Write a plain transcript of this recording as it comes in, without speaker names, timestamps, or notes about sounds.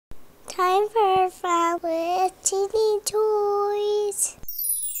time for fun with teeny toys.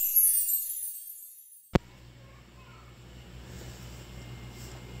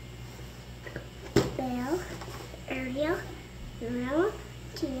 Belle, Ariel, Noelle,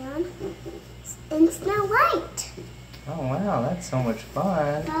 Tiana, and Snow White. Oh wow, that's so much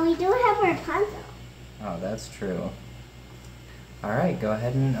fun. But we do have Rapunzel. Oh, that's true. Alright, go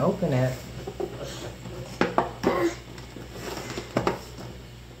ahead and open it.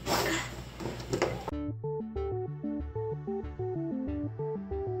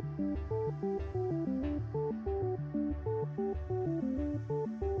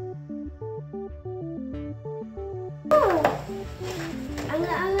 I'm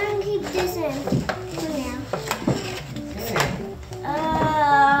gonna keep this in for now. Okay.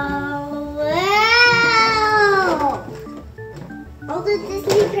 Oh, wow! All the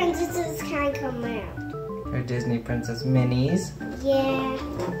Disney princesses can come out. They're Disney Princess minis. Yeah.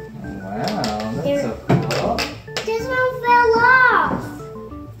 Wow, that's so cool. This one fell off.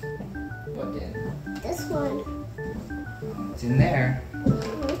 What did? This one. Oh, it's in there.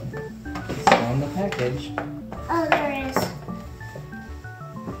 It's still in the package. Oh, there is.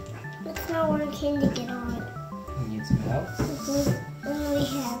 It's not working to get on. You need some help? We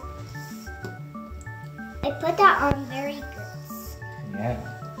have. I put that on very good. Yeah.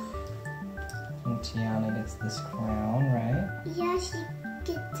 And Tiana gets this crown, right? Yeah, she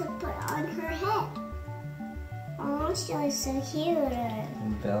gets to put on her head. Oh, she looks so cute.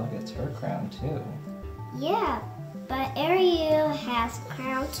 And Belle gets her crown too. Yeah, but Ariel has a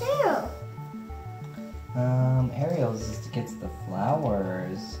crown too. Ariel just gets the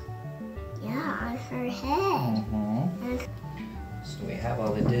flowers. Yeah, on her head. So we have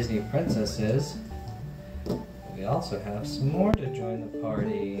all the Disney princesses. We also have some more to join the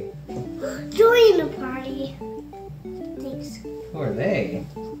party. Join the party. Thanks. Who are they?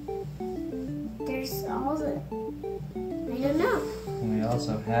 There's all the. I don't know. And we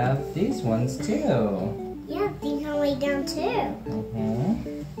also have these ones too. Yeah, they can lay down too.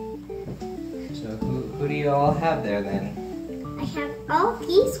 So who do you all have there then? I have all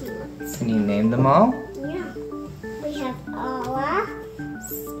these ones. Can you name them all? Yeah. We have Ella,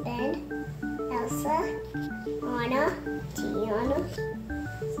 Spin, Elsa, Anna, Tiana,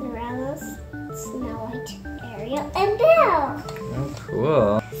 Cinderella, Snow White, Ariel, and Belle. Oh,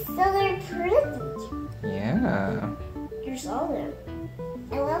 cool. So they're pretty. Yeah. There's all of them.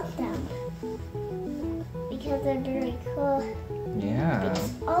 I love them because they're very cool. Yeah.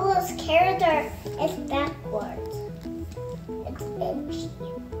 All those characters is backwards. It's itchy.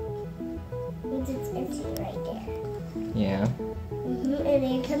 It's itchy right there. Yeah. And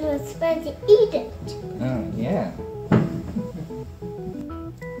then come with Spin to eat it. Oh, yeah.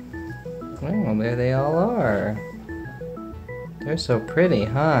 Well, there they all are. They're so pretty,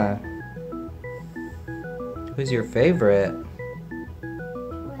 huh? Who's your favorite?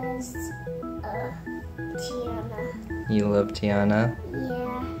 Was Tiana. You love Tiana?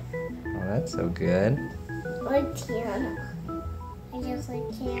 Yeah, Oh, that's so good. like Tiana. I just like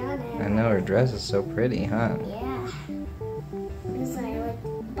Tiana. I know her dress is so pretty, huh? Yeah. Because I like,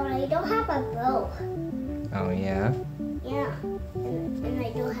 but I don't have a bow. Oh, yeah? Yeah, and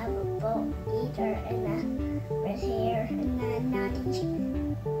I don't have a bow either, and red hair, and naughty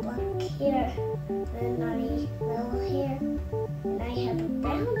black hair, and naughty little hair, and I have a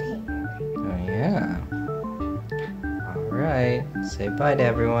brown hair. Oh, yeah. All right. Say bye to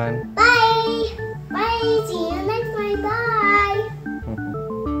everyone. Bye! Bye, Tia!